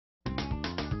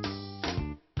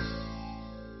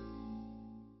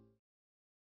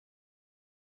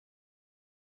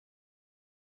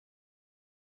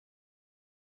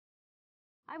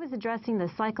I was addressing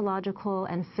the psychological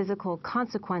and physical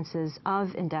consequences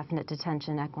of indefinite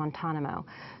detention at Guantanamo.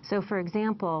 So, for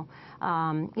example,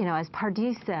 as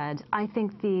Pardee said, I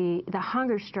think the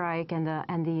hunger strike and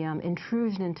the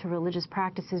intrusion into religious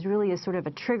practices really is sort of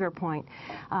a trigger point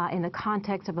in the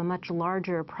context of a much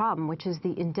larger problem, which is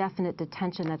the indefinite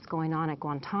detention that's going on at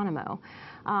Guantanamo.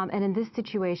 And in this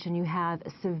situation, you have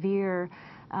severe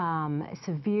and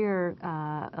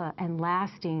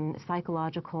lasting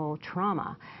psychological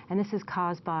trauma. And this is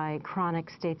caused by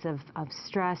chronic states of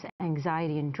stress,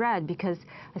 anxiety, and dread, because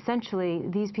essentially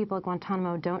these people at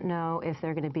Guantanamo don't know if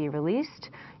they're going to be released,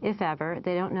 if ever.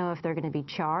 They don't know if they're going to be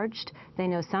charged. They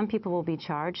know some people will be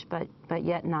charged, but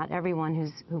yet not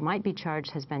everyone who might be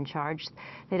charged has been charged.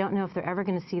 They don't know if they're ever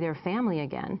going to see their family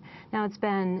again. Now, it's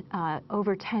been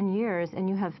over 10 years, and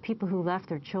you have people who left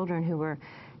their children who were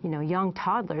young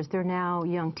toddlers. They're now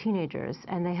young teenagers,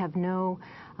 and they have no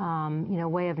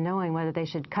way of knowing whether they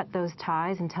should cut those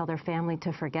ties and tell their family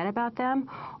to forget about them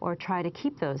or try to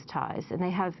keep those ties. And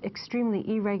they have extremely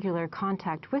irregular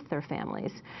contact with their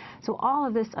families. So all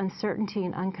of this uncertainty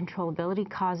and uncontrollability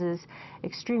causes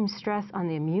extreme stress on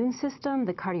the immune system,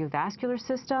 the cardiovascular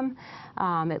system.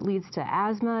 It leads to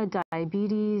asthma,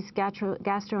 diabetes,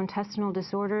 gastrointestinal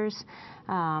disorders,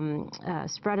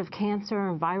 spread of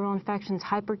cancer, viral infections,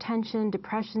 hypertension,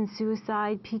 depression,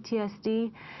 suicide,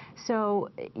 PTSD. So,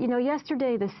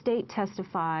 yesterday the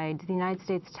United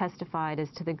States testified as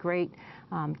to the great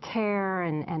care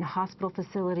and hospital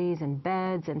facilities and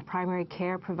beds and primary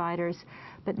care providers,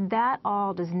 but that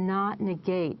all does not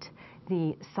negate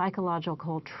the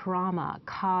psychological trauma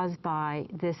caused by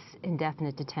this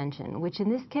indefinite detention, which in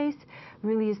this case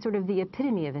really is sort of the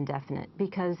epitome of indefinite,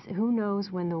 because who knows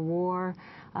when the war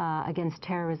against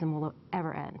terrorism will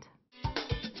ever end.